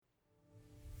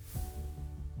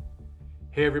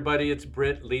Hey everybody, it's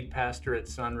Britt, lead pastor at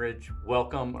Sunridge.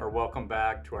 Welcome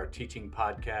back to our teaching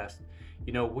podcast.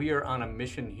 You know, we are on a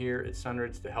mission here at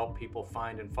Sunridge to help people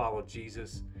find and follow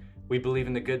Jesus. We believe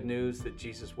in the good news that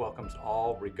Jesus welcomes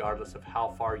all, regardless of how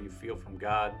far you feel from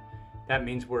God. That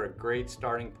means we're a great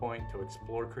starting point to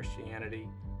explore Christianity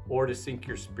or to sink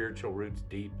your spiritual roots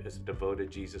deep as a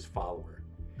devoted Jesus follower.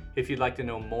 If you'd like to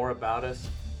know more about us,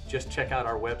 just check out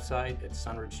our website at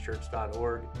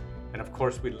sunridgechurch.org. And of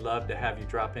course, we'd love to have you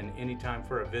drop in anytime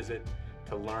for a visit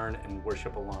to learn and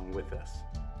worship along with us.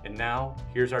 And now,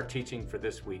 here's our teaching for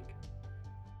this week.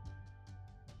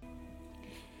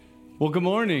 Well, good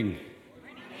morning.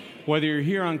 Whether you're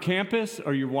here on campus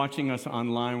or you're watching us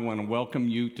online, I want to welcome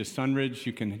you to Sunridge.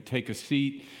 You can take a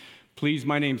seat. Please,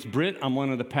 my name's Britt. I'm one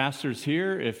of the pastors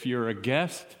here if you're a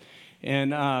guest.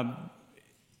 And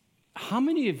how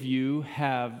many of you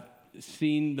have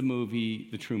seen the movie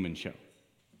The Truman Show?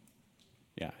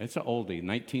 Yeah, it's an oldie,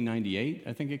 1998,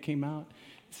 I think it came out.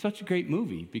 It's such a great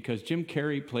movie because Jim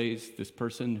Carrey plays this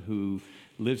person who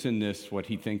lives in this, what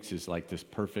he thinks is like this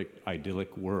perfect,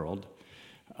 idyllic world,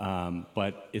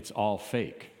 but it's all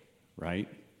fake, right?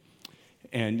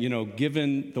 And, you know,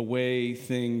 given the way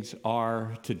things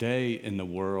are today in the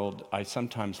world, I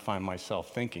sometimes find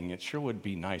myself thinking it sure would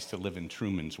be nice to live in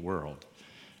Truman's world.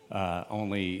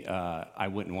 Only I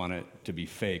wouldn't want it to be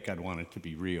fake, I'd want it to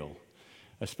be real.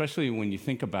 Especially when you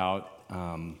think about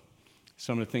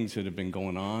some of the things that have been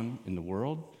going on in the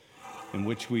world in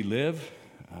which we live,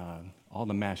 all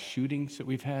the mass shootings that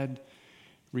we've had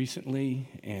recently,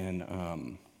 and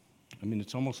I mean,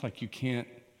 it's almost like you can't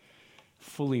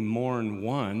fully mourn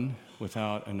one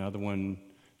without another one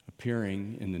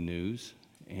appearing in the news,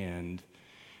 and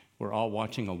we're all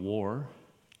watching a war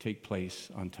take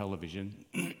place on television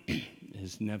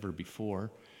as never before.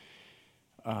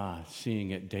 Seeing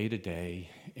it day to day,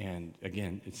 and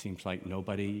again, it seems like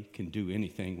nobody can do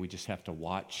anything. We just have to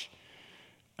watch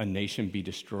a nation be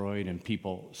destroyed and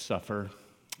people suffer.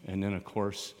 And then, of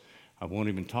course, I won't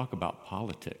even talk about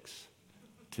politics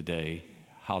today,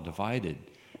 how divided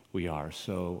we are.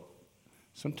 So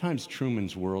sometimes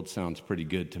Truman's world sounds pretty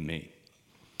good to me.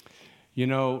 You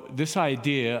know, this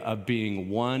idea of being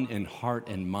one in heart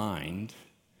and mind,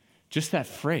 just that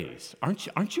phrase,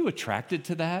 aren't you attracted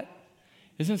to that?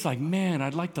 Isn't it like, man,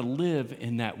 I'd like to live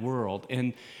in that world?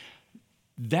 And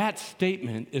that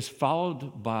statement is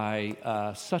followed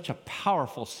by such a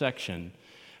powerful section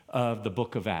of the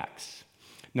book of Acts.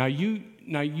 Now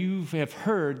you have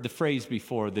heard the phrase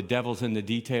before, the devil's in the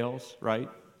details, right?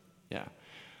 Yeah.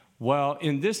 Well,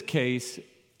 in this case,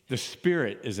 the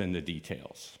Spirit is in the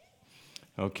details,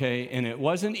 okay? And it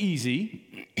wasn't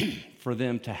easy for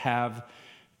them to have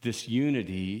this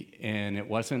unity, and it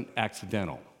wasn't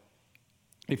accidental.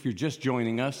 If you're just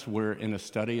joining us, we're in a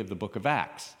study of the book of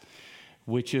Acts,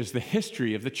 which is the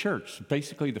history of the church,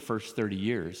 basically the first 30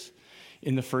 years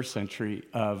in the first century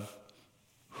of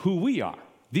who we are.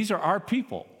 These are our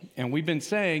people. And we've been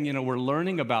saying, you know, we're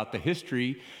learning about the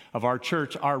history of our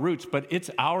church, our roots, but it's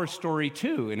our story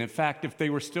too. And in fact, if they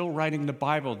were still writing the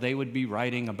Bible, they would be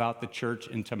writing about the church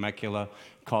in Temecula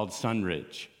called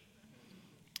Sunridge.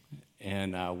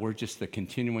 And we're just the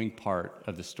continuing part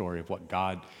of the story of what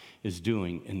God is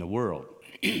doing in the world.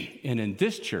 And in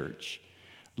this church,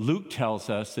 Luke tells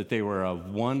us that they were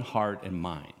of one heart and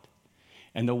mind.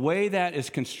 And the way that is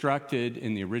constructed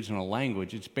in the original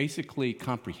language, it's basically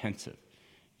comprehensive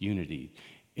unity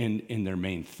in their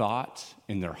main thoughts,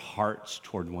 in their hearts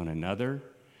toward one another.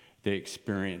 They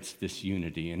experience this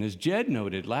unity. And as Jed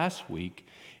noted last week,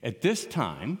 at this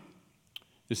time,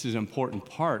 this is an important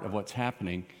part of what's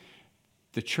happening,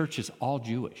 the church is all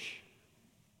Jewish.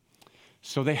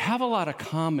 So they have a lot of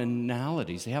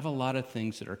commonalities. They have a lot of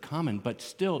things that are common, but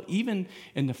still, even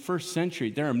in the first century,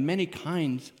 there are many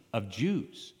kinds of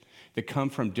Jews that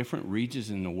come from different regions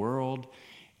in the world.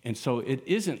 And so it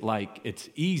isn't like it's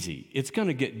easy. It's going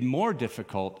to get more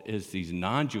difficult as these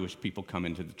non-Jewish people come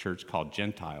into the church called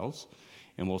Gentiles,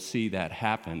 and we'll see that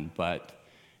happen, but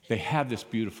they have this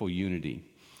beautiful unity.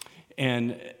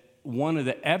 And one of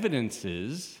the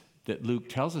evidences that Luke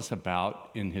tells us about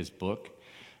in his book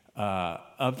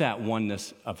of that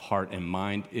oneness of heart and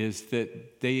mind is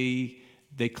that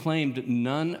they claimed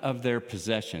none of their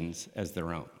possessions as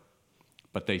their own,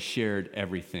 but they shared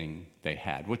everything they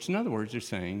had, which in other words, they're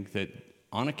saying that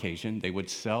on occasion they would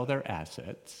sell their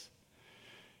assets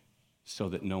so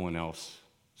that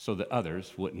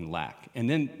others wouldn't lack. And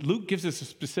then Luke gives us a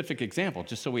specific example,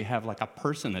 just so we have like a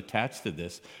person attached to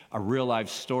this, a real life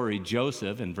story.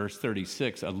 Joseph, in verse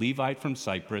 36, a Levite from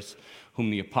Cyprus, whom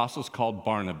the apostles called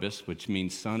Barnabas, which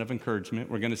means son of encouragement.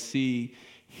 We're going to see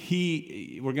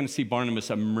we're going to see Barnabas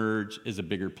emerge as a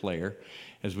bigger player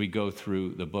as we go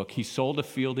through the book. He sold a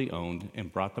field he owned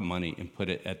and brought the money and put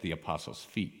it at the apostles'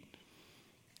 feet.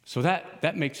 So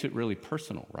that makes it really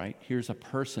personal, right? Here's a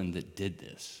person that did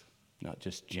this, not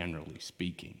just generally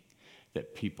speaking,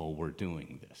 that people were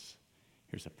doing this.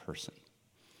 Here's a person.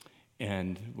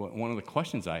 And one of the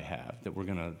questions I have that we're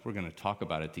gonna talk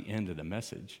about at the end of the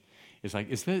message is like,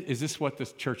 is this what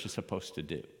this church is supposed to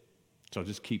do? So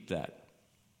just keep that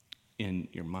in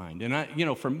your mind.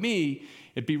 And for me,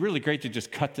 it'd be really great to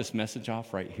just cut this message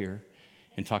off right here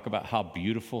and talk about how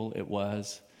beautiful it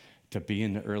was to be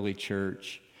in the early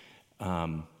church.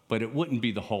 But it wouldn't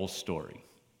be the whole story.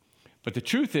 But the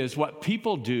truth is, what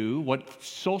people do, what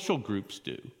social groups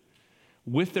do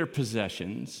with their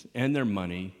possessions and their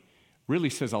money really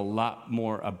says a lot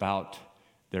more about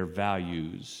their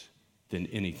values than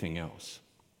anything else.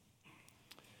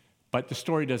 But the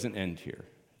story doesn't end here.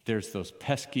 There's those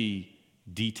pesky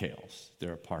details that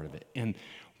are a part of it. And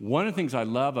one of the things I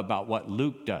love about what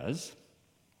Luke does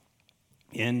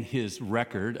in his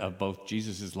record of both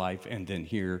Jesus' life and then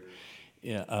here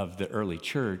of the early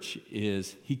church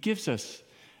is he gives us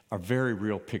a very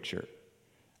real picture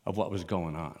of what was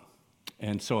going on.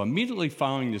 And so immediately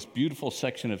following this beautiful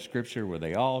section of Scripture where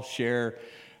they all share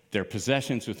their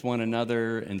possessions with one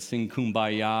another and sing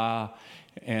Kumbaya,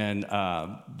 and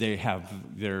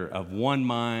they're of one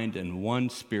mind and one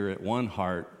spirit, one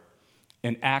heart.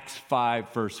 In Acts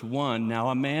 5, verse 1, now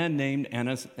a man named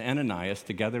Ananias,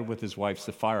 together with his wife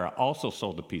Sapphira, also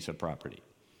sold a piece of property.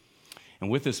 And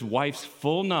with his wife's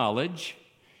full knowledge,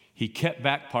 he kept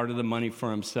back part of the money for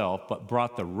himself, but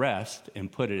brought the rest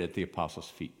and put it at the apostles'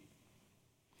 feet.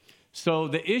 So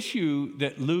the issue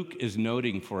that Luke is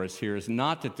noting for us here is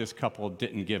not that this couple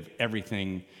didn't give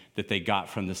everything that they got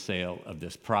from the sale of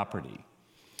this property,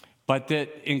 but that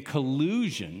in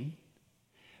collusion,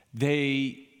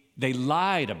 they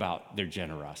lied about their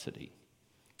generosity.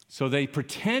 So they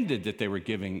pretended that they were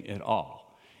giving it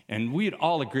all. And we'd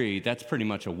all agree that's pretty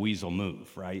much a weasel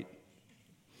move, right?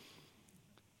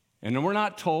 And we're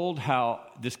not told how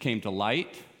this came to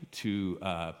light to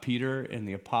Peter and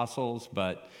the apostles,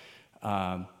 but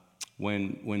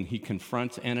when he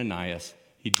confronts Ananias,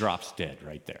 he drops dead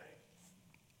right there.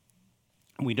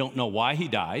 We don't know why he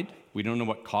died. We don't know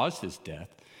what caused his death.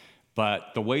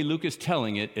 But the way Luke is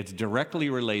telling it, it's directly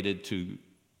related to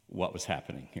what was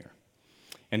happening here.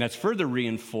 And that's further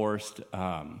reinforced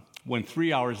when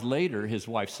 3 hours later, his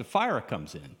wife Sapphira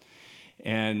comes in.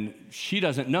 And she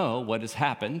doesn't know what has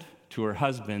happened to her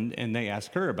husband, and they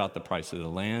ask her about the price of the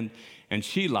land. And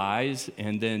she lies,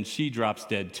 and then she drops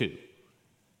dead too.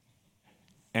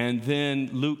 And then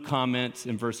Luke comments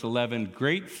in verse 11,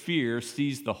 great fear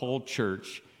seized the whole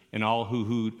church and all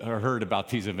who heard about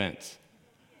these events.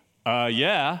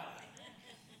 Yeah.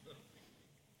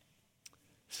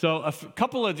 So a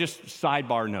couple of just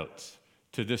sidebar notes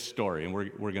to this story, and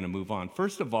we're going to move on.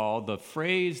 First of all, the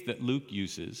phrase that Luke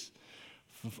uses,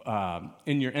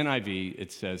 in your NIV,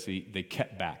 it says they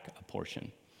kept back a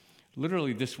portion.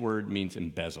 Literally, this word means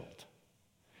embezzled.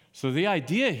 So the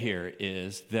idea here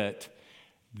is that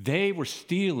they were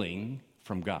stealing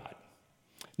from God.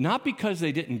 Not because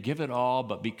they didn't give it all,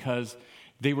 but because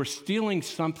they were stealing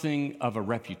something of a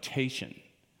reputation.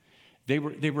 They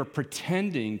were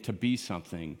pretending to be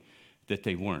something that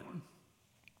they weren't.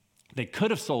 They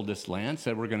could have sold this land,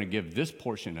 said we're going to give this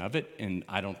portion of it, and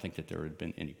I don't think that there would have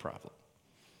been any problem.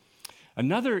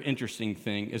 Another interesting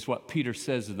thing is what Peter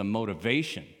says is the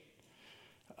motivation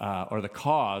or the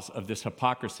cause of this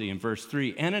hypocrisy in verse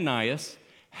 3. Ananias,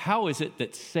 how is it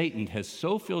that Satan has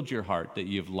so filled your heart that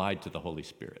you've lied to the Holy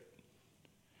Spirit?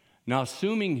 Now,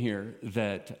 assuming here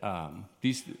that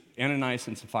these Ananias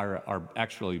and Sapphira are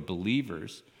actually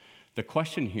believers, the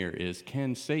question here is,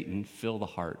 can Satan fill the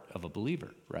heart of a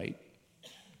believer, right?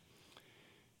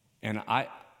 And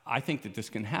I think that this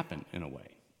can happen in a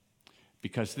way,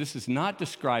 because this is not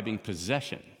describing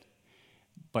possession,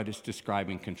 but it's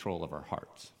describing control of our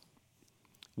hearts.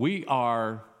 We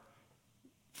are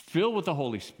filled with the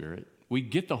Holy Spirit.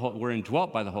 We're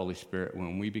indwelt by the Holy Spirit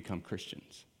when we become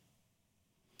Christians.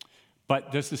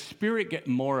 But does the Spirit get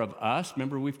more of us?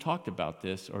 Remember, we've talked about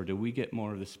this. Or do we get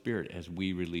more of the Spirit as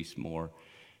we release more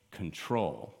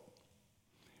control?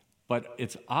 But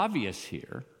it's obvious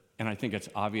here, and I think it's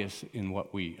obvious in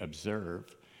what we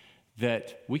observe,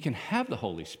 that we can have the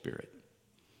Holy Spirit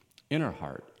in our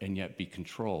heart and yet be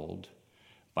controlled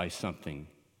by something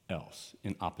else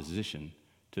in opposition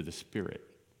to the Spirit.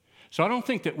 So I don't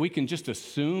think that we can just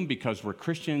assume because we're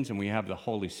Christians and we have the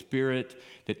Holy Spirit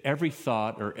that every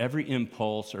thought or every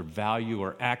impulse or value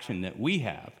or action that we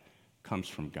have comes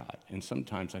from God. And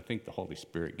sometimes I think the Holy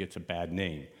Spirit gets a bad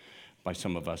name by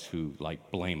some of us who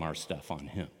blame our stuff on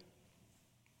him.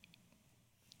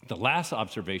 The last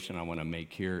observation I want to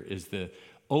make here is the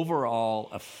overall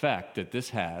effect that this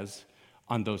has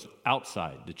on those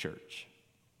outside the church.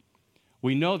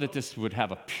 We know that this would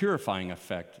have a purifying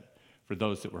effect for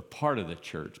those that were part of the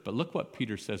church, but look what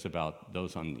Peter says about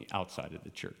those on the outside of the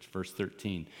church. Verse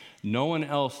 13, no one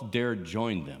else dared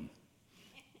join them,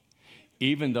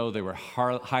 even though they were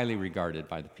highly regarded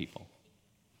by the people.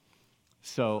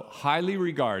 So highly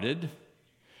regarded,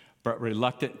 but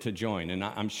reluctant to join. And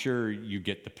I'm sure you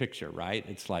get the picture, right?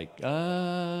 It's like,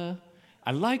 I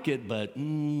like it, but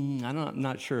I'm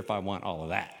not sure if I want all of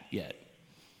that yet.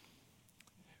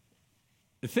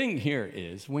 The thing here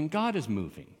is, when God is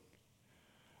moving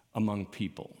among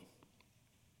people,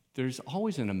 there's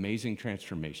always an amazing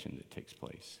transformation that takes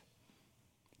place.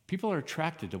 People are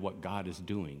attracted to what God is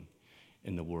doing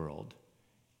in the world,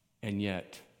 and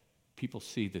yet people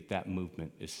see that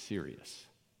movement is serious.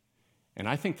 And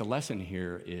I think the lesson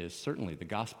here is certainly the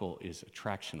gospel is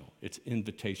attractional. It's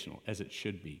invitational, as it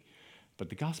should be. But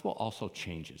the gospel also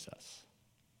changes us.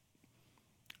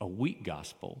 A weak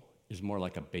gospel is more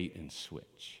like a bait and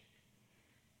switch.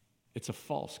 It's a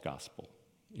false gospel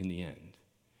in the end.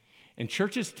 And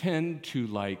churches tend to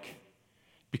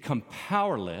become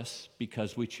powerless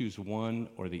because we choose one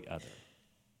or the other.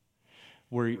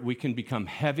 Where we can become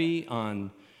heavy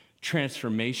on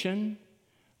transformation,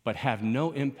 but have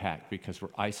no impact because we're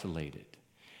isolated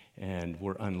and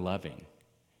we're unloving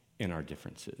in our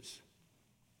differences.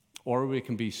 Or we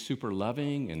can be super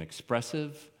loving and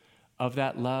expressive of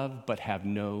that love, but have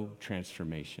no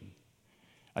transformation.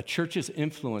 A church's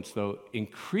influence, though,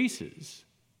 increases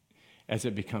as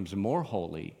it becomes more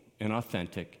holy and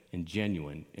authentic and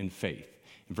genuine in faith.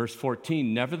 In verse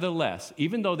 14, nevertheless,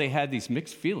 even though they had these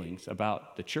mixed feelings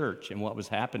about the church and what was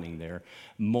happening there,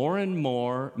 more and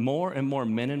more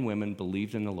men and women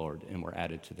believed in the Lord and were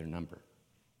added to their number.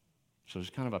 So there's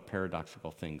kind of a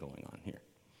paradoxical thing going on here.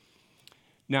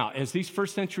 Now, as these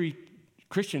first century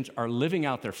Christians are living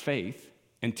out their faith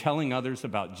and telling others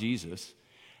about Jesus,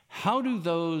 how do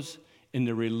those in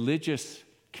the religious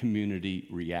community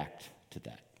react to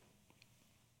that?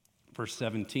 Verse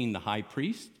 17, the high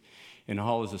priest and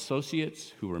all his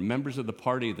associates, who were members of the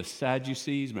party of the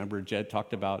Sadducees. Remember, Jed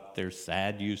talked about their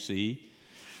Sadducee,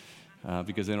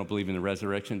 because they don't believe in the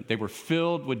resurrection. They were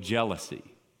filled with jealousy.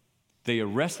 They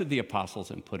arrested the apostles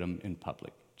and put them in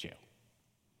public jail.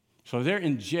 So they're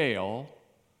in jail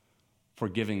for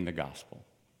giving the gospel.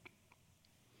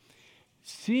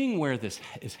 Seeing where this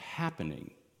is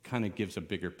happening kind of gives a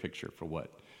bigger picture for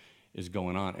what is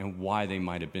going on and why they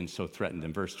might have been so threatened.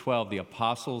 In verse 12, the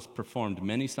apostles performed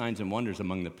many signs and wonders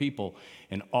among the people,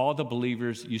 and all the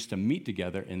believers used to meet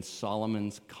together in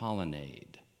Solomon's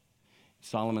colonnade.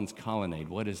 Solomon's colonnade,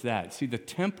 what is that? See, the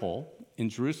temple in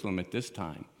Jerusalem at this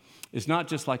time is not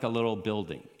just like a little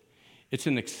building. It's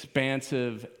an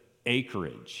expansive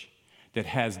acreage that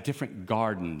has different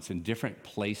gardens and different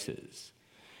places.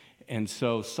 And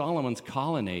so Solomon's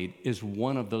colonnade is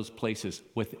one of those places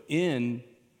within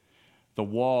the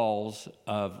walls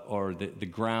of, or the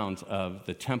grounds of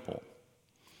the temple.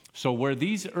 So where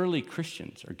these early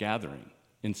Christians are gathering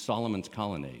in Solomon's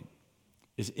colonnade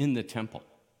is in the temple.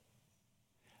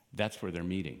 That's where they're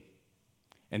meeting.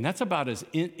 And that's about as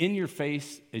in your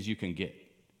face as you can get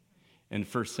in the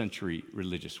first century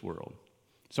religious world.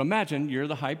 So imagine you're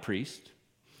the high priest,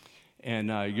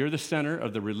 and you're the center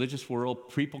of the religious world.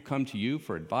 People come to you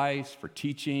for advice, for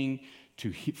teaching,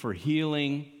 for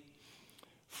healing,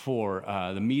 for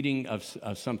the meeting of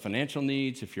some financial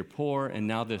needs if you're poor, and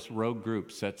now this rogue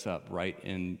group sets up right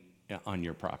on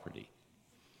your property.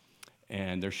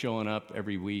 And they're showing up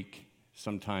every week,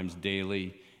 sometimes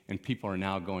daily, and people are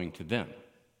now going to them,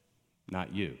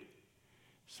 not you.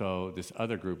 So this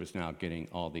other group is now getting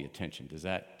all the attention. Does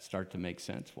that start to make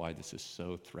sense why this is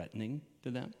so threatening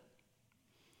to them?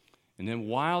 And then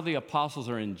while the apostles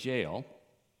are in jail,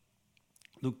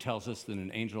 Luke tells us that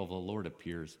an angel of the Lord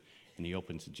appears and he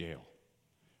opens the jail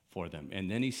for them. And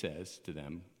then he says to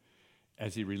them,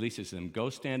 as he releases them, go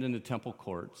stand in the temple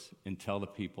courts and tell the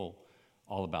people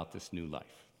all about this new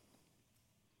life.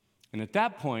 And at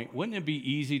that point, wouldn't it be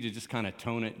easy to just kind of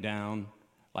tone it down,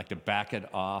 like to back it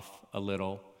off a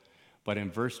little? But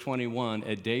in verse 21,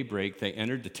 at daybreak, they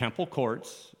entered the temple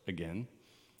courts again,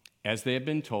 as they had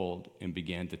been told, and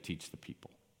began to teach the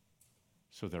people.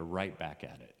 So they're right back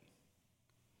at it.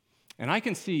 And I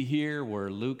can see here where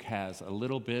Luke has a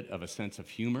little bit of a sense of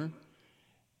humor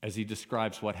as he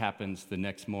describes what happens the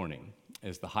next morning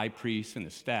as the high priest and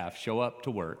the staff show up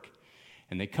to work.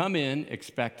 And they come in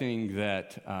expecting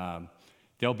that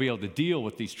they'll be able to deal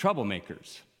with these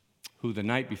troublemakers who the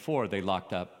night before they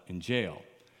locked up in jail.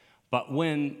 But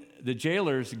when the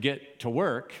jailers get to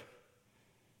work,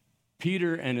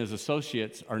 Peter and his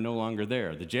associates are no longer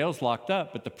there. The jail's locked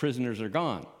up, but the prisoners are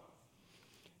gone.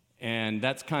 And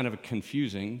that's kind of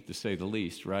confusing, to say the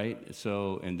least, right?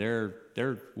 So, and they're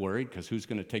worried, because who's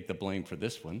going to take the blame for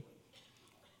this one?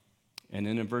 And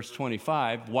then in verse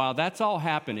 25, while that's all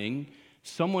happening,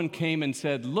 someone came and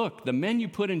said, "Look, the men you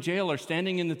put in jail are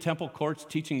standing in the temple courts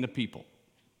teaching the people."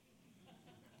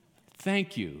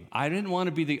 Thank you. I didn't want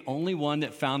to be the only one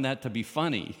that found that to be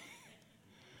funny.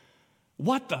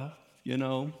 What the?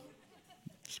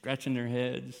 Scratching their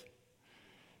heads.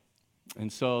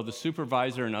 And so the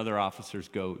supervisor and other officers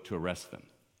go to arrest them.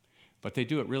 But they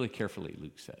do it really carefully,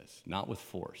 Luke says, not with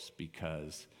force,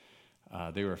 because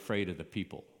they were afraid of the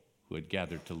people who had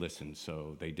gathered to listen.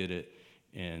 So they did it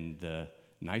in the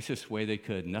nicest way they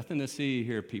could. Nothing to see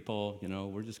here, people.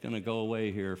 We're just going to go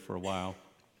away here for a while.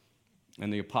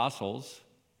 And the apostles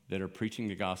that are preaching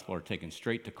the gospel are taken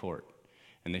straight to court.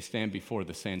 And they stand before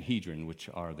the Sanhedrin, which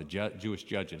are the Jewish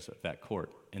judges of that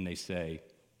court. And they say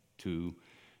to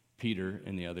Peter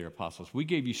and the other apostles, "We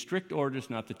gave you strict orders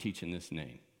not to teach in this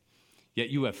name. Yet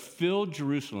you have filled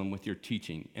Jerusalem with your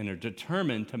teaching and are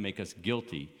determined to make us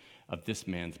guilty of this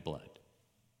man's blood."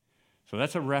 So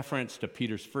that's a reference to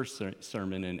Peter's first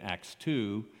sermon in Acts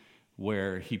 2,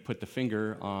 where he put the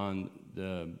finger on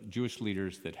the Jewish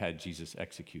leaders that had Jesus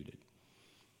executed.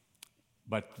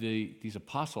 But these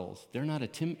apostles, they're not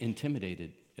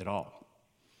intimidated at all.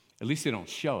 At least they don't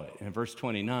show it. In verse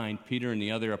 29, Peter and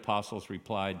the other apostles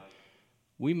replied,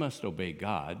 "We must obey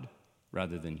God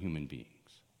rather than human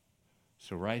beings."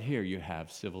 So right here you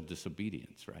have civil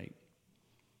disobedience, right?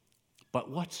 But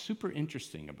what's super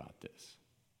interesting about this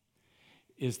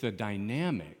is the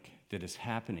dynamic that is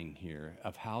happening here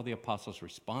of how the apostles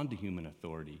respond to human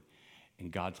authority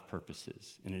and God's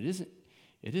purposes. And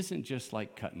it isn't just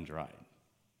like cut and dried.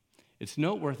 It's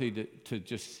noteworthy to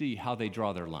just see how they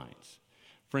draw their lines.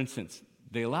 For instance,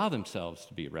 they allow themselves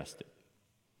to be arrested.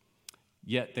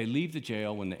 Yet they leave the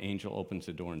jail when the angel opens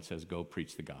the door and says, "Go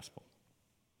preach the gospel."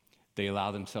 They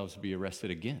allow themselves to be arrested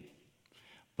again.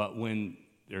 But when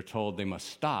they're told they must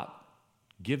stop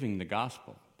giving the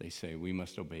gospel, they say, "We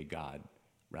must obey God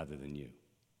rather than you."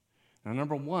 Now,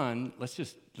 number one, let's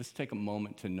take a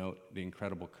moment to note the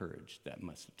incredible courage that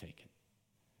must have taken.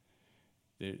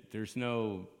 There's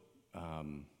no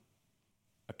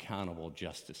accountable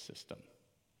justice system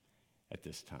at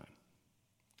this time.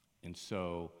 And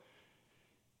so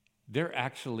they're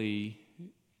actually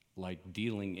like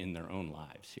dealing in their own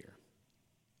lives here,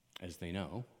 as they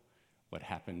know what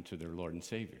happened to their Lord and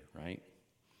Savior, right?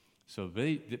 So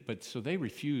they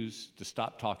refuse to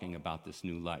stop talking about this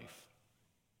new life.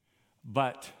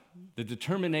 But the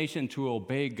determination to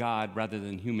obey God rather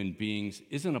than human beings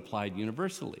isn't applied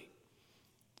universally.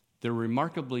 They're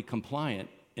remarkably compliant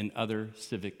in other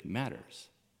civic matters.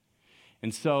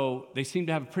 And so they seem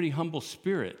to have a pretty humble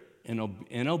spirit in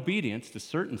obedience to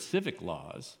certain civic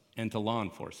laws and to law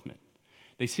enforcement.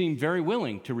 They seem very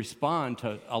willing to respond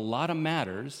to a lot of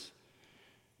matters.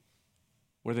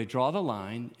 Where they draw the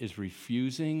line is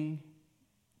refusing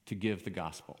to give the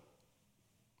gospel.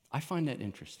 I find that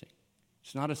interesting.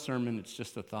 It's not a sermon, it's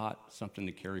just a thought, something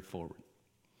to carry forward.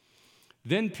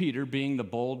 Then Peter, being the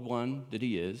bold one that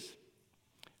he is,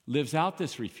 lives out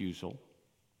this refusal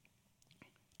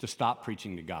to stop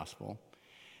preaching the gospel,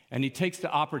 and he takes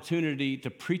the opportunity to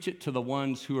preach it to the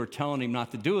ones who are telling him not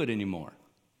to do it anymore.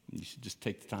 You should just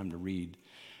take the time to read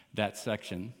that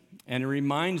section. And it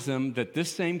reminds them that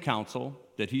this same council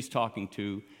that he's talking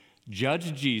to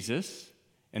judged Jesus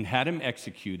and had him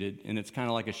executed, and it's kind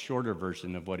of like a shorter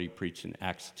version of what he preached in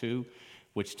Acts 2,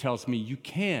 which tells me you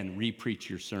can re-preach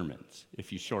your sermons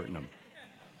if you shorten them.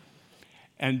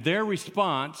 And their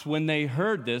response when they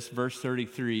heard this, verse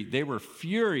 33, they were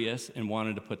furious and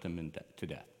wanted to put them to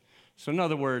death. So in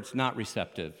other words, not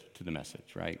receptive to the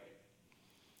message, right?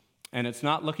 And it's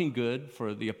not looking good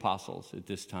for the apostles at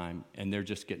this time, and they're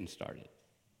just getting started.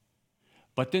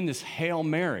 But then this Hail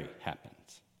Mary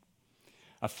happens.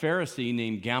 A Pharisee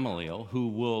named Gamaliel, who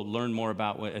we'll learn more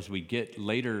about as we get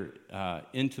later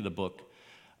into the book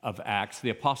of Acts. The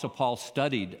Apostle Paul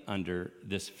studied under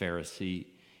this Pharisee.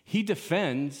 He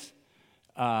defends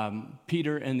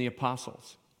Peter and the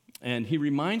apostles, and he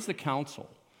reminds the council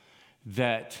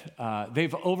that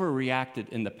they've overreacted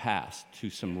in the past to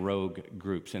some rogue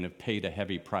groups and have paid a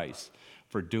heavy price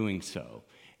for doing so.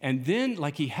 And then,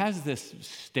 he has this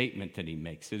statement that he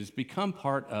makes. It has become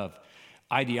part of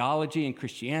ideology in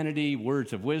Christianity,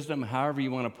 words of wisdom, however you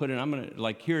want to put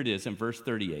it. Here it is in verse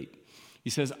 38. He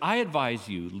says, I advise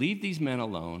you, leave these men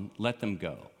alone, let them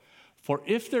go. For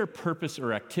if their purpose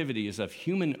or activity is of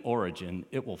human origin,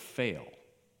 it will fail.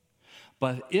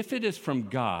 But if it is from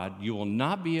God, you will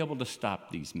not be able to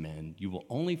stop these men. You will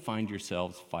only find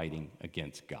yourselves fighting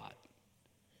against God.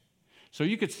 So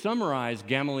you could summarize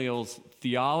Gamaliel's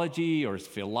theology or his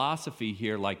philosophy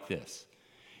here like this.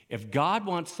 If God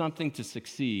wants something to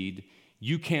succeed,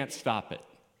 you can't stop it.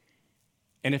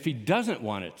 And if he doesn't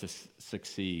want it to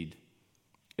succeed,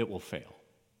 it will fail.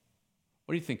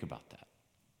 What do you think about that?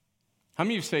 How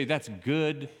many of you say that's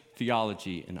good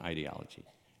theology and ideology?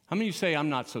 How many of you say I'm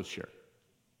not so sure?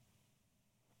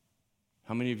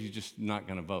 How many of you just not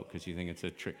going to vote because you think it's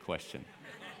a trick question?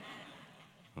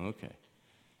 Okay.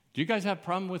 Do you guys have a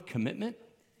problem with commitment?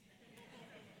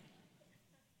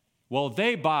 Well,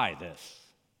 they buy this.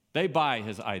 They buy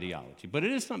his ideology, but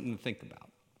it is something to think about.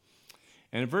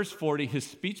 And in verse 40, his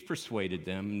speech persuaded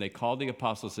them, and they called the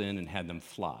apostles in and had them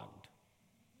flogged,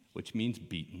 which means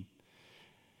beaten.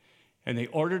 And they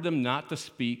ordered them not to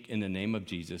speak in the name of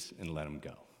Jesus and let them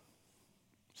go.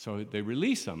 So they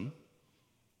release them,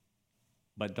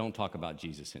 but don't talk about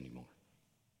Jesus anymore.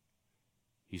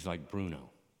 He's like Bruno.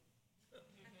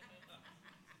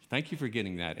 Thank you for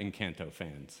getting that, Encanto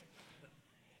fans.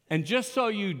 And just so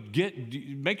you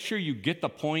make sure you get the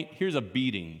point, here's a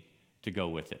beating to go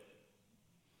with it.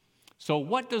 So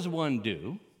what does one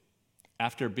do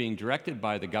after being directed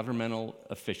by the governmental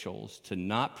officials to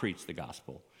not preach the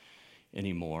gospel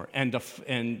anymore, and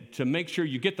to make sure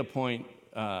you get the point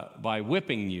by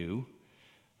whipping you?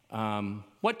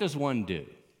 What does one do?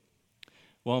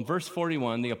 Well, in verse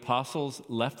 41, the apostles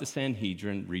left the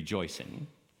Sanhedrin rejoicing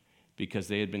because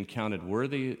they had been counted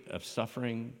worthy of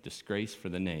suffering disgrace for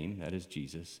the name, that is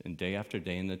Jesus, and day after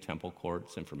day in the temple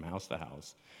courts and from house to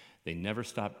house, they never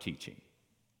stopped teaching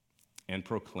and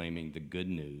proclaiming the good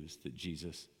news that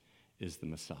Jesus is the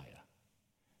Messiah,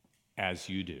 as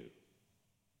you do.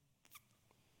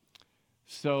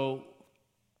 So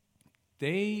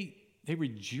they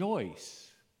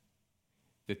rejoice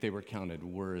that they were counted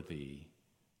worthy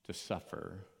to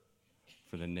suffer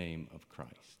for the name of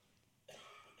Christ.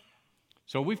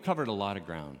 So we've covered a lot of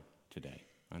ground today.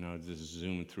 I know this is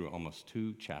zoomed through almost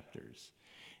 2 chapters.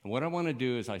 And what I want to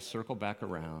do is I circle back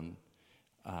around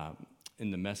in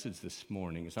the message this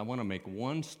morning is I want to make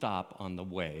one stop on the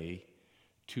way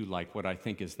to like what I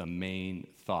think is the main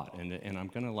thought. And I'm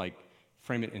going to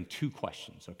frame it in 2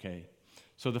 questions, okay?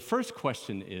 So the first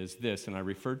question is this, and I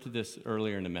referred to this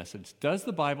earlier in the message. Does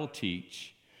the Bible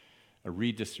teach a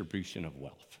redistribution of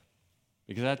wealth?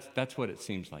 Because that's what it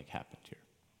seems like happened here.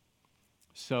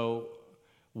 So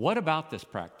what about this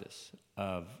practice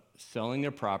of selling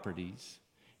their properties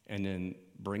and then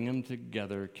bring them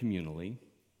together communally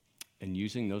and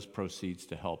using those proceeds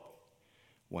to help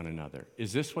one another?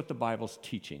 Is this what the Bible's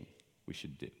teaching we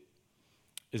should do?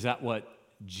 Is that what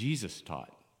Jesus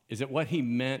taught? Is it what he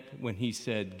meant when he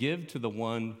said, give to the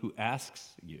one who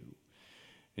asks you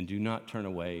and do not turn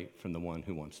away from the one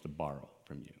who wants to borrow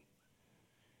from you?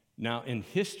 Now, in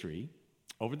history,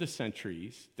 over the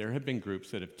centuries, there have been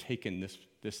groups that have taken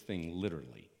this thing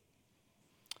literally.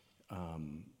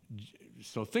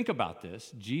 So think about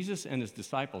this. Jesus and his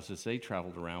disciples, as they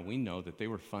traveled around, we know that they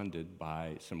were funded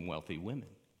by some wealthy women.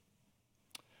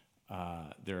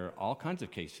 There are all kinds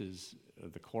of cases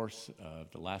of the course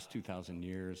of the last 2,000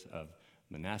 years of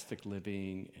monastic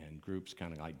living and groups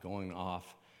kind of like going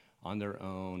off on their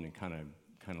own and kind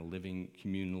of living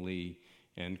communally.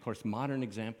 And of course, modern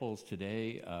examples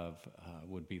today of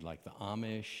would be like the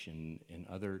Amish and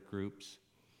other groups.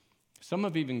 Some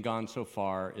have even gone so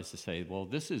far as to say, well,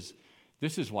 this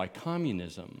is why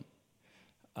communism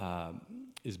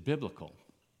is biblical.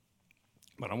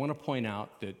 But I want to point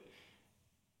out that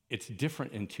it's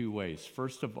different in 2 ways.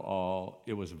 First of all,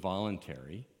 it was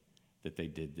voluntary that they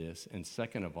did this. And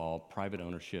second of all, private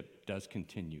ownership does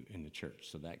continue in the church,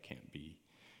 so that can't be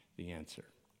the answer.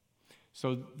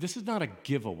 So this is not a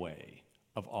giveaway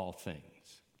of all things.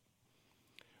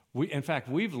 In fact,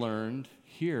 we've learned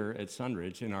here at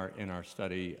Sunridge in our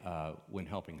study When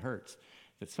Helping Hurts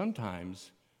that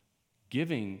sometimes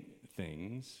giving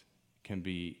things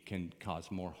can cause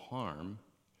more harm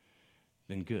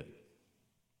than good.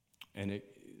 And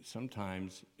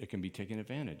sometimes it can be taken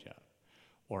advantage of,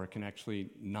 or it can actually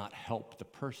not help the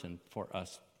person for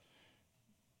us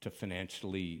to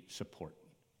financially support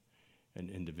an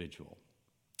individual.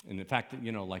 And in fact,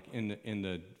 like in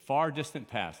the far distant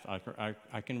past,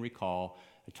 I can recall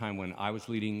a time when I was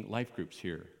leading life groups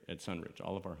here at Sunridge,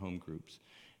 all of our home groups.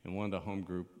 And one of the home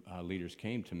group leaders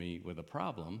came to me with a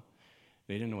problem.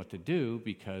 They didn't know what to do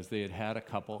because they had a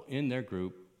couple in their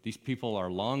group These people are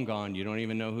long gone. You don't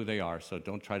even know who they are, so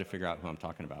don't try to figure out who I'm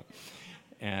talking about.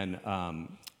 And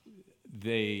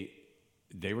they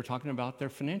were talking about their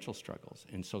financial struggles.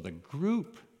 And so the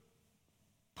group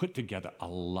put together a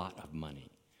lot of money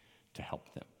to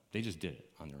help them. They just did it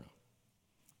on their own,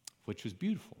 which was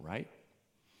beautiful, right?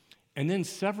 And then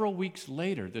several weeks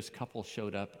later, this couple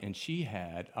showed up, and she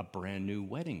had a brand new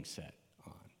wedding set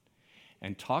on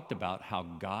and talked about how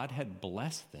God had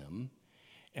blessed them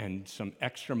and some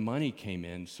extra money came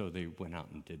in, so they went out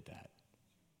and did that.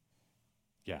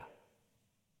 Yeah.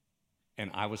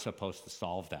 And I was supposed to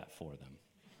solve that for them.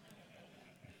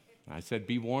 I said,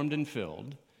 be warmed and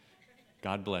filled.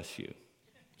 God bless you.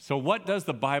 So what does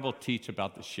the Bible teach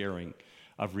about the sharing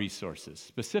of resources?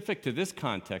 Specific to this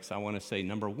context, I want to say,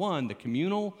 number one, the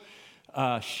communal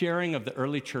sharing of the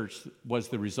early church was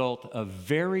the result of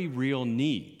very real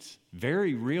needs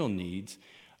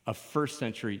of first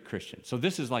century Christians. So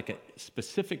this is like a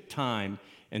specific time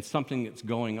and something that's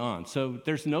going on. So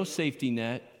there's no safety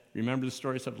net. Remember the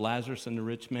stories of Lazarus and the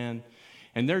rich man?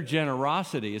 And their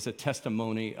generosity is a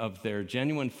testimony of their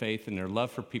genuine faith and their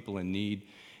love for people in need.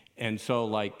 And so,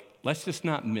 let's just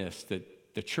not miss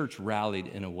that the church rallied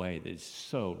in a way that is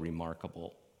so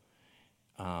remarkable.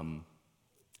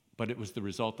 But it was the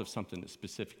result of something that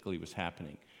specifically was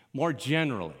happening. More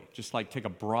generally, just take a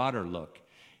broader look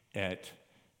at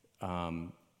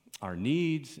our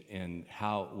needs and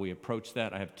how we approach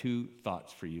that. I have two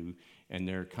thoughts for you, and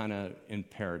they're kind of in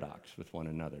paradox with one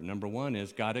another. Number one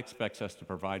is God expects us to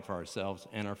provide for ourselves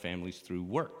and our families through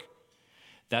work.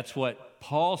 That's what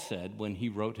Paul said when he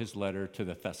wrote his letter to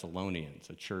the Thessalonians,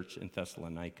 a church in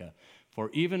Thessalonica. For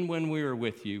even when we were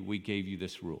with you, we gave you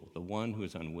this rule: the one who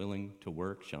is unwilling to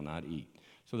work shall not eat.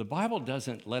 So the Bible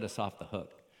doesn't let us off the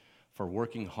hook for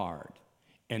working hard.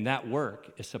 And that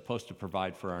work is supposed to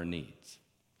provide for our needs.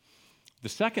 The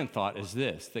second thought is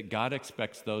this: that God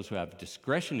expects those who have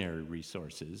discretionary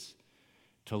resources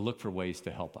to look for ways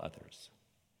to help others.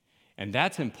 And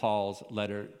that's in Paul's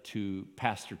letter to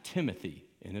Pastor Timothy.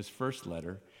 In his first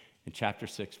letter, in chapter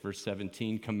 6, verse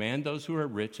 17, command those who are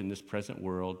rich in this present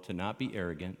world to not be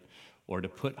arrogant or to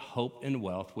put hope in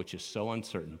wealth, which is so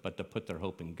uncertain, but to put their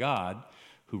hope in God,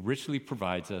 who richly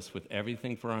provides us with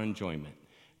everything for our enjoyment.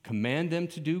 Command them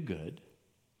to do good,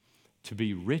 to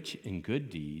be rich in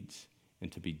good deeds,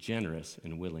 and to be generous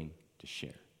and willing to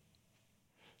share.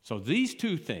 So these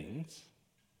two things,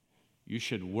 you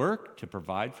should work to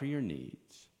provide for your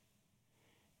needs.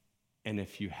 And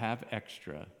if you have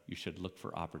extra, you should look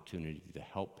for opportunity to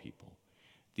help people.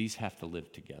 These have to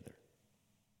live together.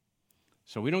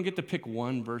 So we don't get to pick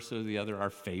one verse or the other, our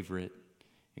favorite,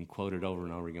 and quote it over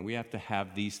and over again. We have to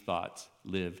have these thoughts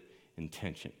live in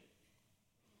tension.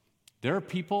 There are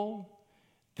people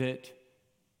that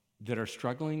are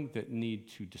struggling, that need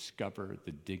to discover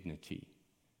the dignity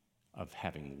of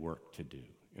having work to do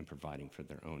and providing for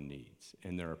their own needs.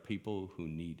 And there are people who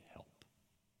need help.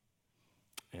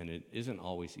 And it isn't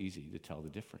always easy to tell the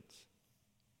difference.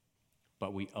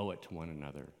 But we owe it to one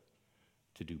another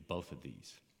to do both of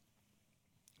these.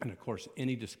 And of course,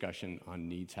 any discussion on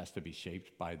needs has to be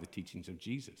shaped by the teachings of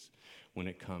Jesus when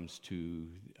it comes to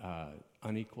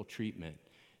unequal treatment,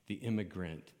 the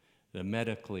immigrant, the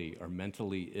medically or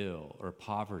mentally ill, or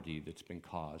poverty that's been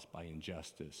caused by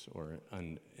injustice or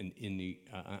an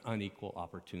unequal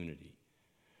opportunity.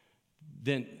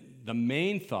 Then the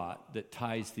main thought that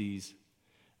ties these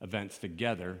events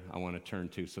together, I want to turn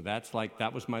to. So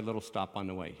that was my little stop on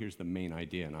the way. Here's the main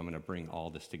idea, and I'm going to bring all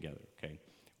this together, okay?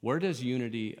 Where does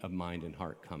unity of mind and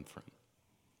heart come from?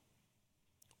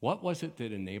 What was it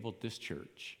that enabled this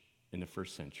church in the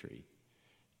first century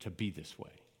to be this way?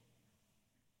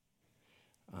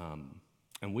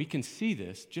 And we can see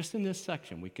this, just in this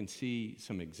section, we can see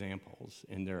some examples,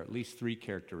 and there are at least three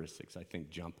characteristics I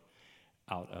think jump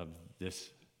out of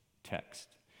this text.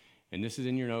 And this is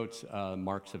in your notes,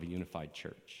 marks of a unified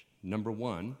church. Number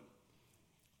one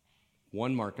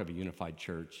mark of a unified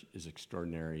church is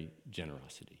extraordinary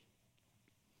generosity.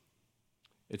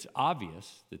 It's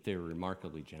obvious that they were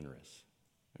remarkably generous.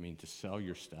 I mean, to sell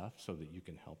your stuff so that you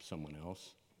can help someone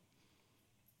else.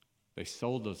 They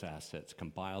sold those assets,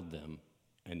 compiled them,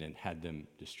 and then had them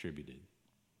distributed.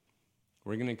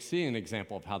 We're going to see an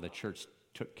example of how the church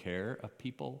took care of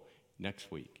people next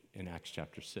week in Acts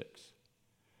chapter 6.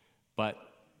 But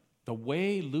the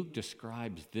way Luke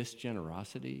describes this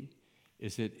generosity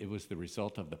is that it was the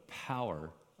result of the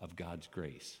power of God's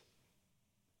grace.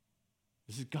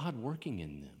 This is God working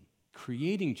in them,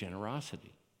 creating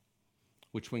generosity,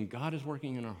 which when God is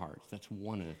working in our hearts, that's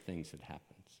one of the things that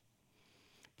happens.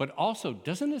 But also,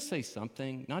 doesn't it say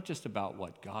something, not just about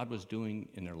what God was doing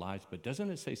in their lives, but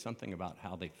doesn't it say something about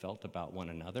how they felt about one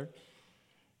another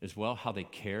as well, how they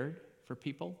cared for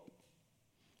people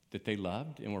that they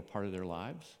loved and were part of their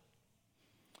lives?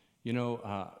 You know,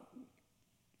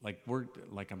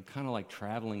 I'm kind of like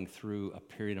traveling through a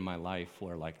period of my life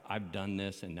where like I've done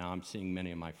this and now I'm seeing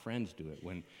many of my friends do it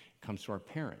when it comes to our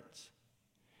parents.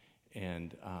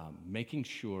 And making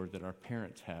sure that our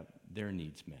parents have their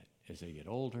needs met as they get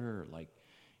older,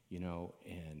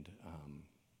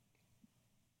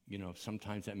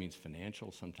 sometimes that means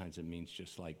financial, sometimes it means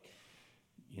just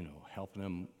helping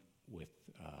them with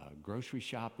grocery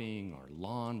shopping or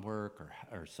lawn work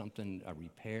or something, a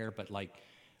repair. But like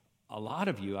a lot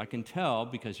of you, I can tell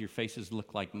because your faces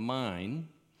look like mine,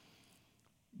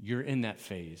 you're in that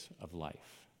phase of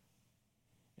life.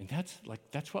 And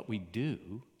that's what we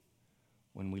do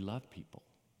when we love people.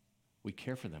 We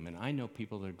care for them. And I know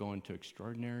people that are going to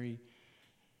extraordinary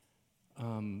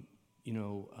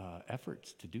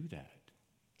efforts to do that,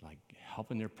 like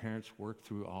helping their parents work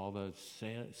through all the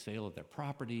sale of their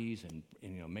properties and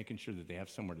making sure that they have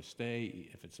somewhere to stay,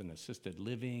 if it's an assisted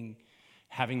living,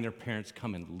 having their parents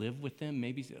come and live with them.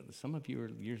 Maybe some of you're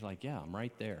like, yeah, I'm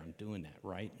right there. I'm doing that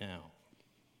right now.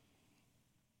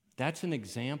 That's an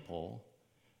example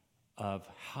of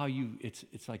how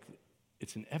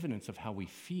it's an evidence of how we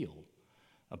feel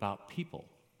about people.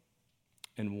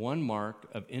 And one mark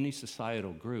of any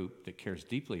societal group that cares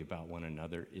deeply about one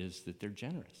another is that they're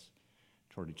generous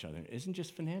toward each other. It isn't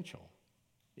just financial.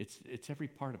 It's every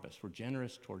part of us. We're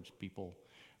generous towards people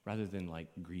rather than like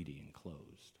greedy and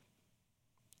closed.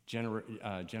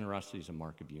 Generosity is a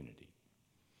mark of unity.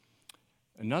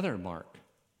 Another mark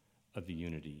of the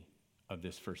unity of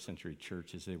this first century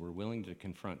church is they were willing to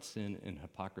confront sin and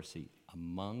hypocrisy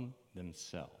among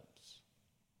themselves.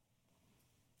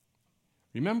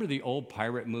 Remember the old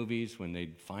pirate movies when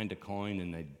they'd find a coin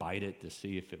and they'd bite it to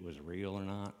see if it was real or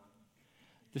not?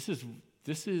 This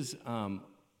is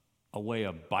a way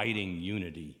of biting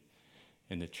unity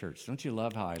in the church. Don't you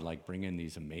love how I bring in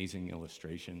these amazing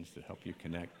illustrations to help you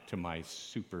connect to my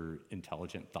super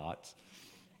intelligent thoughts?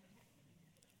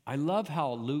 I love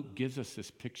how Luke gives us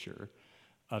this picture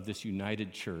of this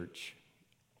united church,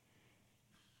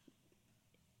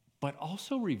 but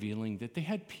also revealing that they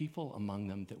had people among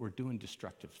them that were doing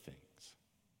destructive things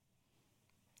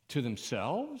to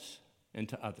themselves and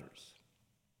to others.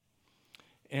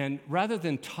 And rather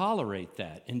than tolerate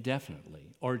that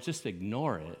indefinitely or just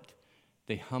ignore it,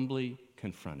 they humbly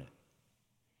confront it.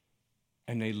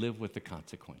 And they live with the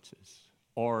consequences.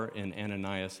 Or in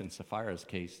Ananias and Sapphira's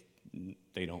case,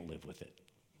 they don't live with it.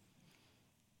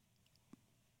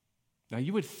 Now,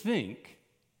 you would think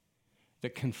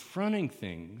that confronting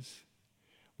things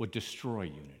would destroy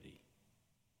unity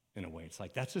in a way. It's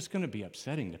like, that's just going to be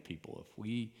upsetting to people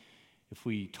if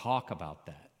we talk about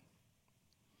that.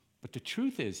 But the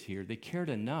truth is here, they cared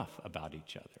enough about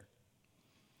each other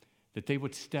that they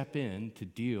would step in to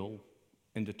deal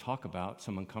and to talk about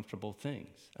some uncomfortable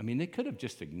things. I mean, they could have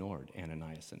just ignored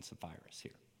Ananias and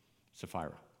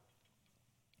Sapphira.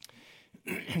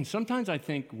 And sometimes I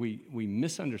think we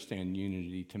misunderstand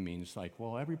unity to mean it's like,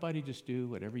 well, everybody just do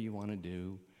whatever you want to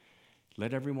do.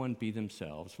 Let everyone be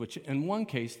themselves, which in one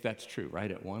case, that's true,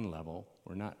 right? At one level,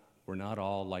 we're not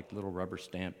all like little rubber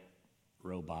stamp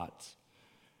robots.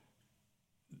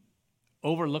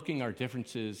 Overlooking our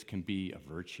differences can be a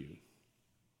virtue.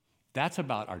 That's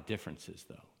about our differences,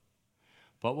 though.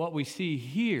 But what we see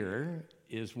here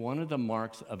is one of the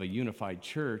marks of a unified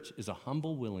church is a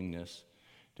humble willingness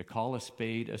to call a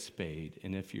spade,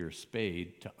 and if you're a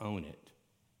spade, to own it.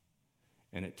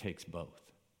 And it takes both.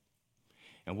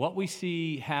 And what we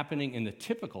see happening in the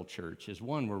typical church is,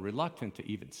 one, we're reluctant to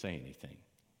even say anything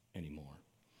anymore.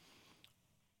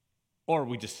 Or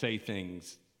we just say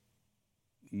things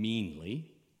meanly.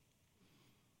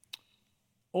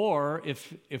 Or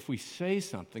if we say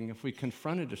something, if we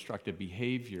confront a destructive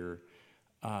behavior,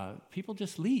 people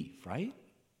just leave, right?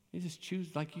 They just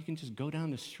choose, like you can just go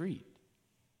down the street.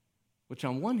 Which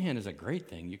on one hand is a great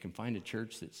thing. You can find a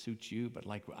church that suits you, but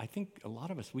I think a lot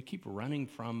of us, we keep running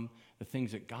from the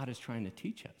things that God is trying to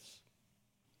teach us.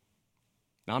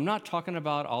 Now, I'm not talking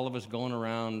about all of us going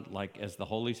around as the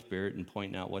Holy Spirit and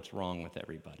pointing out what's wrong with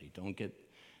everybody. Don't get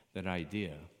that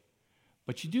idea.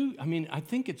 But you do, I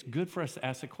think it's good for us to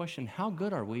ask the question, how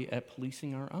good are we at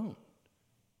policing our own?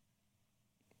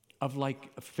 Of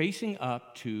facing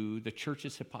up to the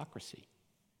church's hypocrisy.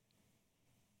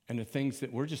 And the things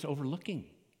that we're just overlooking.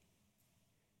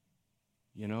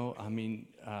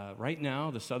 Right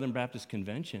now, the Southern Baptist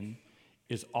Convention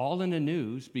is all in the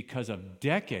news because of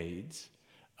decades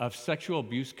of sexual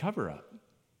abuse cover-up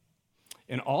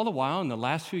And all the while, in the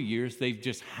last few years, they've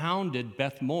just hounded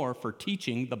Beth Moore for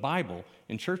teaching the Bible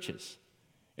in churches.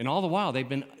 And all the while, they've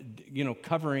been,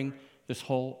 covering this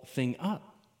whole thing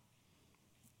up.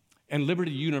 And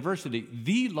Liberty University,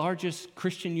 the largest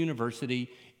Christian university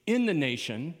in the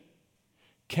nation,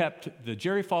 kept the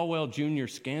Jerry Falwell Jr.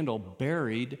 scandal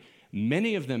buried.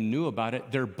 Many of them knew about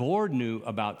it. Their board knew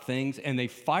about things, and they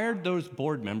fired those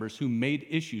board members who made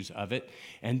issues of it.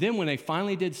 And then when they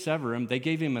finally did sever him, they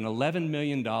gave him an $11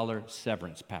 million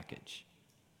severance package.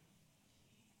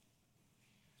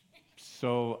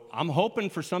 So I'm hoping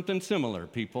for something similar,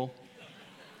 people.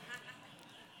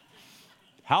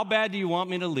 How bad do you want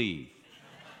me to leave?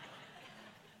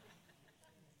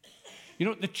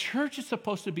 The church is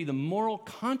supposed to be the moral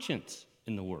conscience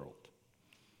in the world.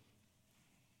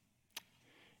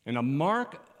 And a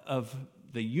mark of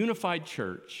the unified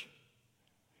church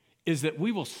is that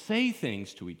we will say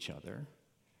things to each other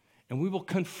and we will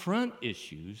confront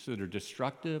issues that are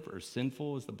destructive or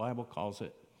sinful, as the Bible calls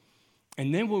it.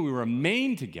 And then we will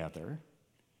remain together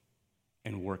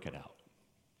and work it out.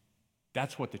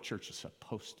 That's what the church is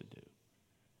supposed to do.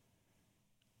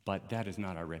 But that is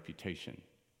not our reputation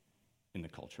in the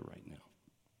culture right now.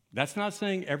 That's not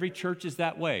saying every church is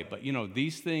that way, but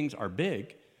these things are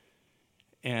big.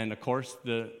 And of course,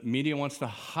 the media wants to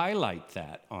highlight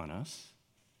that on us.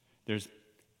 There's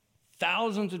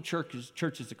thousands of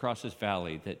churches across this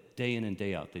valley that day in and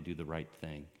day out, they do the right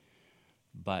thing.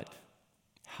 But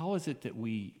how is it that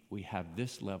we have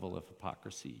this level of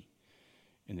hypocrisy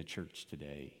in the church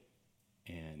today?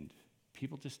 And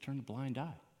people just turn a blind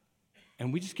eye.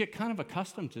 And we just get kind of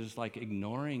accustomed to just like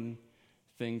ignoring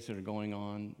things that are going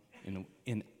on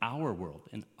in our world,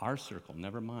 in our circle,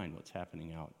 never mind what's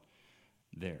happening out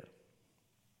there.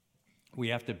 We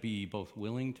have to be both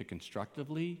willing to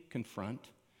constructively confront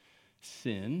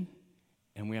sin,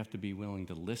 and we have to be willing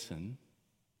to listen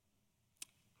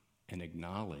and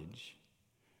acknowledge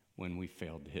when we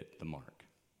failed to hit the mark.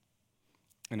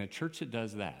 And a church that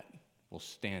does that will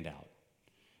stand out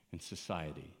in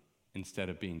society instead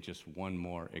of being just one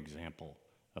more example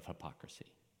of hypocrisy.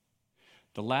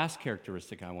 The last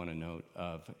characteristic I want to note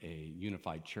of a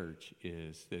unified church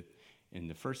is that in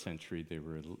the first century, they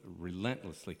were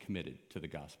relentlessly committed to the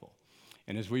gospel.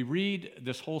 And as we read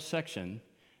this whole section,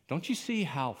 don't you see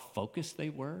how focused they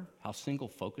were, how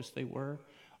single-focused they were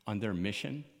on their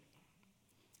mission?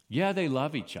 Yeah, they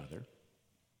love each other.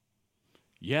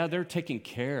 Yeah, they're taking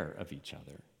care of each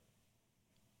other.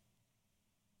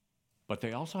 But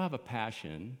they also have a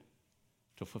passion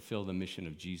to fulfill the mission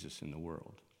of Jesus in the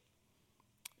world.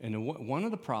 And one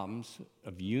of the problems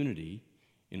of unity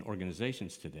in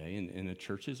organizations today, and the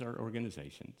churches are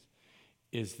organizations,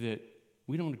 is that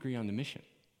we don't agree on the mission.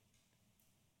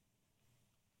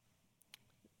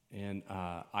 And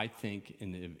I think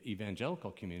in the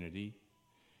evangelical community,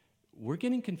 we're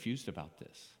getting confused about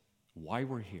this, why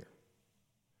we're here.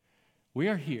 We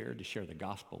are here to share the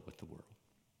gospel with the world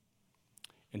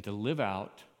and to live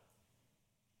out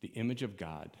the image of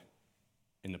God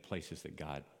in the places that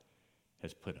God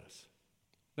has put us.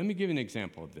 Let me give you an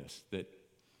example of this.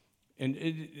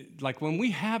 Like when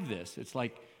we have this, it's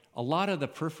like a lot of the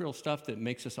peripheral stuff that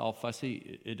makes us all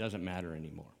fussy, it doesn't matter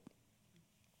anymore.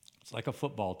 It's like a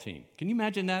football team. Can you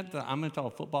imagine that? I'm going to tell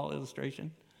a football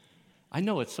illustration. I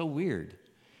know, it's so weird.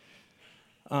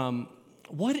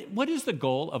 What is the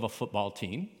goal of a football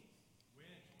team?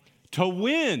 To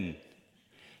win.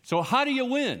 So how do you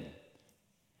win?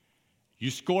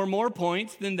 You score more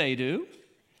points than they do,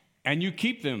 and you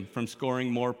keep them from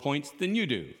scoring more points than you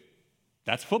do.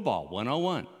 That's football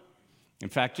 101. In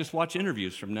fact, just watch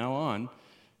interviews from now on.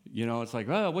 It's like,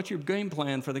 oh, what's your game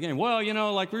plan for the game? Well,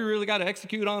 we really got to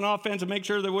execute on offense and make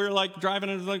sure that we're driving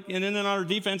it, and then in our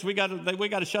defense, we got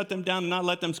to shut them down and not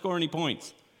let them score any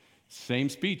points. Same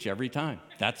speech every time.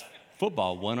 That's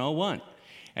football 101.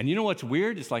 And you know what's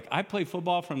weird? It's like I played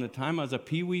football from the time I was a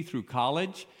peewee through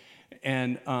college,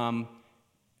 and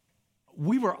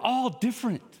we were all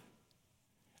different.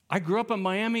 I grew up in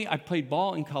Miami. I played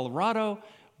ball in Colorado.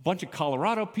 A bunch of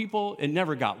Colorado people. It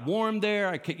never got warm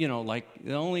there.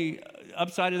 The only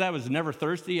upside of that was never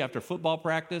thirsty after football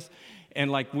practice. And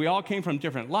we all came from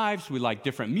different lives. We liked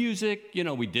different music.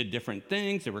 We did different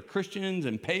things. There were Christians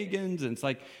and pagans. And it's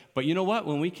like, but you know what?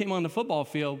 When we came on the football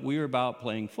field, we were about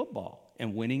playing football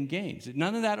and winning games.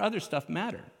 None of that other stuff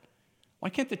mattered. Why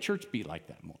can't the church be like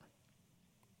that more?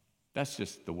 That's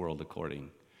just the world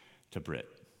according to Britt.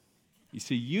 You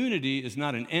see, unity is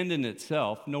not an end in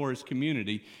itself, nor is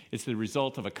community. It's the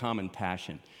result of a common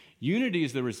passion. Unity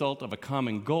is the result of a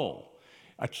common goal.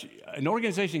 An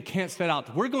organization can't set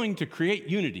out, we're going to create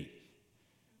unity.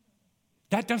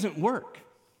 That doesn't work.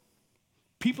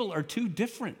 People are too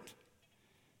different.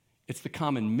 It's the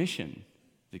common mission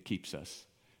that keeps us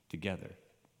together.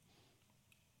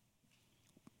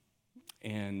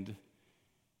 And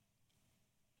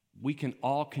we can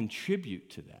all contribute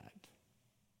to that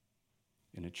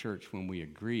in a church when we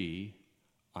agree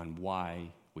on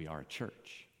why we are a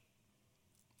church.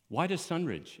 Why does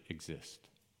Sunridge exist?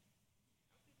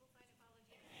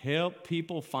 Help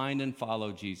people find and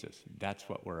follow Jesus. That's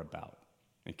what we're about,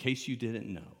 in case you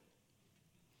didn't know.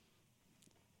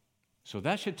 So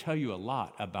that should tell you a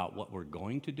lot about what we're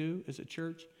going to do as a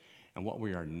church and what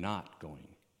we are not going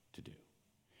to do.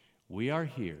 We are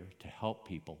here to help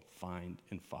people find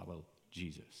and follow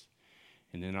Jesus.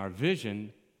 And in our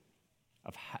vision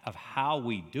of how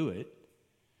we do it,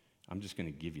 I'm just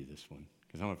going to give you this one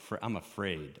because I'm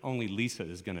afraid. Only Lisa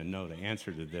is going to know the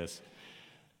answer to this,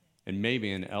 and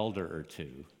maybe an elder or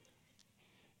two,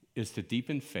 is to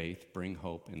deepen faith, bring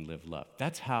hope, and live love.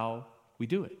 That's how we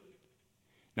do it.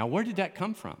 Now, where did that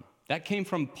come from? That came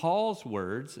from Paul's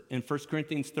words in 1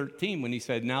 Corinthians 13 when he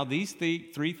said, now these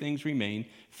three things remain,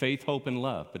 faith, hope, and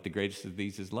love, but the greatest of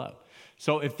these is love.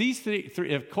 So if these three,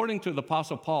 according to the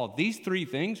Apostle Paul, these three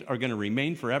things are going to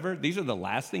remain forever, these are the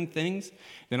lasting things,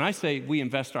 then I say we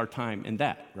invest our time in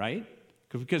that, right?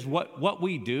 Because what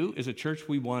we do as a church,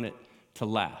 we want it to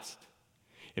last.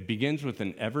 It begins with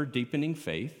an ever-deepening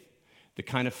faith, the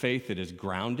kind of faith that is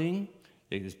grounding,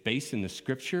 it is based in the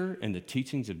Scripture and the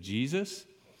teachings of Jesus,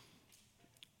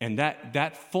 and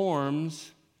that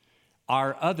forms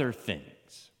our other things.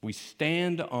 We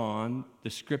stand on the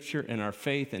Scripture and our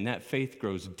faith, and that faith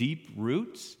grows deep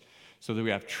roots so that we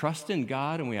have trust in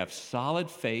God and we have solid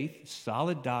faith,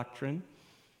 solid doctrine,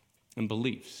 and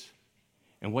beliefs.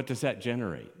 And what does that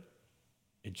generate?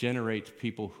 It generates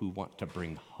people who want to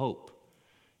bring hope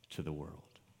to the world.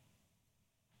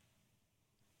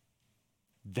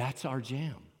 That's our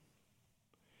jam.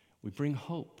 We bring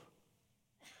hope.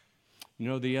 You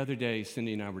know, the other day,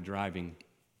 Cindy and I were driving,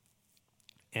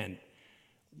 and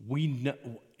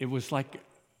it was like,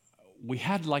 we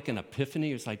had like an epiphany.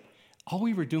 It was like, all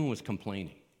we were doing was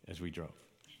complaining as we drove.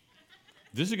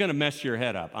 This is going to mess your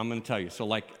head up, I'm going to tell you. So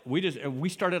like, we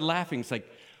started laughing. It's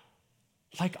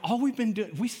like all we've been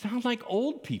doing, we sound like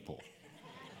old people.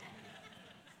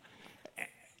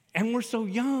 And we're so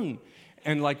young.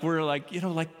 And we're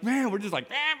man, we're just like,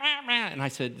 rah, rah, rah. And I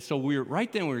said, so we were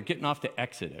getting off the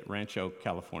exit at Rancho,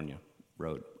 California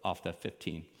Road, off the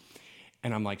 15.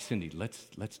 And I'm like, Cindy, let's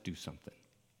do something.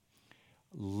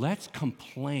 Let's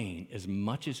complain as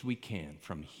much as we can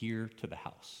from here to the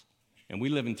house. And we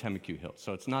live in Temecue Hills,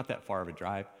 so it's not that far of a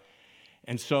drive.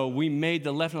 And so we made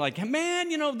the left, and like, man,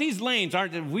 these lanes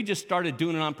we just started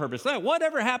doing it on purpose.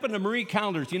 Whatever happened to Marie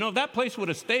Callender's? That place would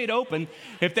have stayed open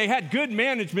if they had good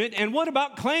management. And what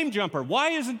about Claim Jumper? Why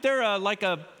isn't there a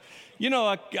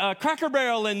Cracker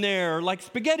Barrel in there, or like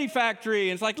Spaghetti Factory?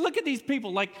 And it's like, look at these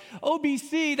people, like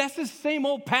OBC, that's the same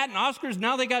old Pat and Oscars.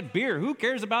 Now they got beer. Who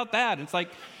cares about that? It's like,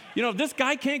 this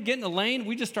guy can't get in the lane.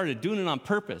 We just started doing it on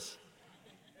purpose.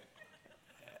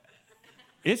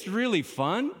 It's really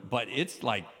fun, but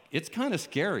it's kind of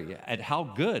scary at how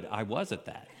good I was at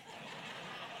that.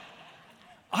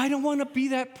 I don't want to be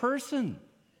that person.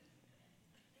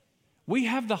 We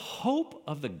have the hope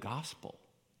of the gospel,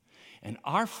 and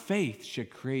our faith should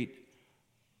create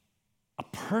a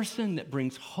person that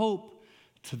brings hope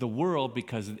to the world,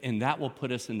 and that will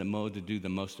put us in the mode to do the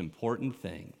most important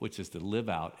thing, which is to live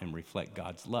out and reflect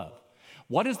God's love.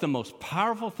 What is the most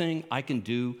powerful thing I can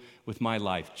do with my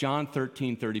life? John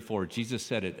 13:34, Jesus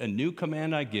said it, a new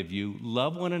command I give you,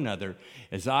 love one another.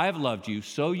 As I have loved you,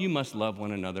 so you must love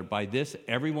one another. By this,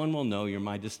 everyone will know you're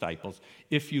my disciples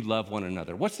if you love one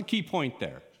another. What's the key point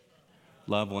there?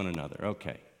 Love one another.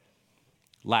 Okay.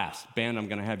 Last, band, I'm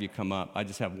going to have you come up. I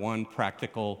just have one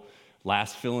practical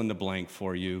last fill in the blank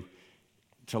for you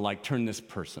to turn this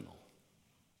personal.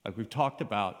 We've talked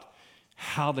about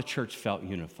how the church felt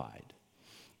unified.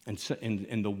 And so,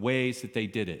 in the ways that they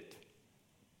did it,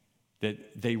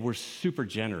 that they were super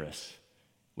generous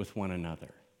with one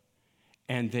another.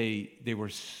 And they were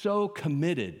so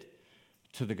committed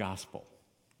to the gospel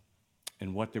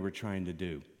and what they were trying to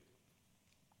do.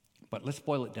 But let's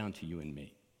boil it down to you and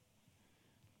me.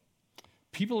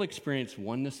 People experience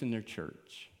oneness in their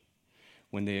church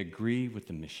when they agree with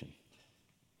the mission.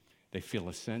 They feel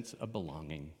a sense of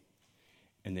belonging,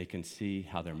 and they can see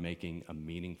how they're making a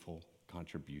meaningful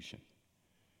contribution.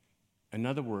 In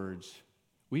other words,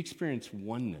 we experience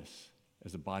oneness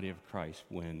as a body of Christ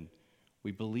when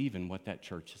we believe in what that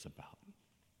church is about.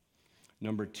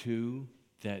 Number two,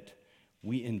 that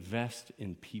we invest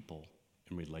in people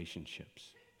and relationships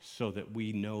so that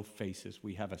we know faces,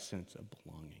 we have a sense of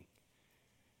belonging.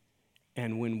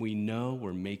 and when we know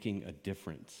we're making a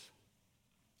difference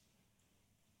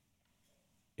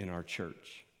in our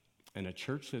church. And a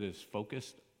church that is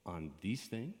focused on these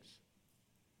things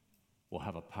will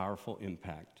have a powerful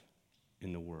impact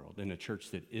in the world. And a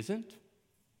church that isn't,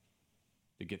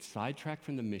 that gets sidetracked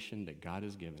from the mission that God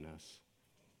has given us,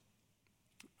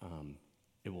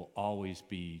 it will always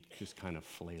be just kind of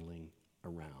flailing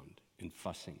around and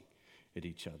fussing at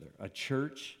each other. A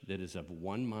church that is of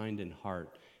one mind and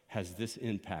heart has this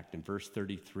impact. In verse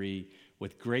 33,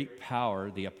 with great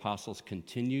power, the apostles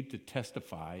continued to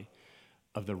testify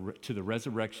to the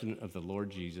resurrection of the Lord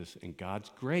Jesus and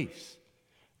God's grace.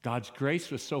 God's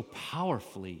grace was so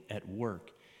powerfully at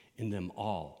work in them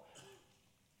all.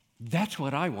 That's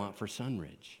what I want for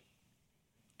Sunridge.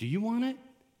 Do you want it?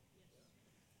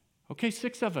 Okay,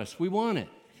 6 of us, we want it.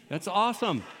 That's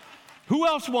awesome. Who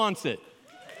else wants it?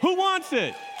 Who wants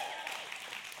it?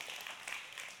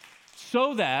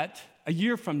 So that a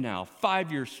year from now,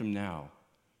 5 years from now,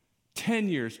 10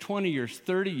 years, 20 years,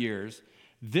 30 years,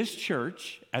 this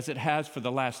church, as it has for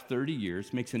the last 30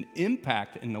 years, makes an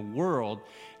impact in the world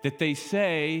that they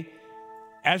say,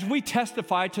 as we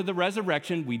testify to the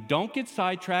resurrection, we don't get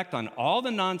sidetracked on all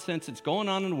the nonsense that's going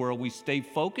on in the world. We stay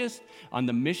focused on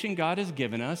the mission God has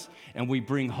given us, and we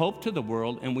bring hope to the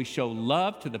world, and we show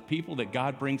love to the people that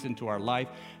God brings into our life.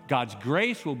 God's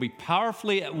grace will be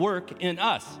powerfully at work in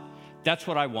us. That's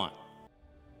what I want.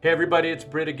 Hey everybody, it's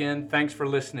Britt again. Thanks for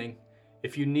listening.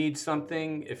 If you need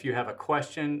something, if you have a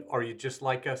question, or you'd just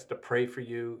like us to pray for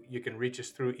you, you can reach us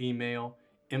through email,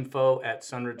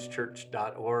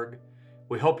 info@sunridgechurch.org.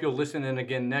 We hope you'll listen in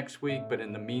again next week, but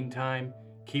in the meantime,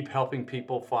 keep helping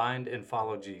people find and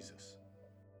follow Jesus.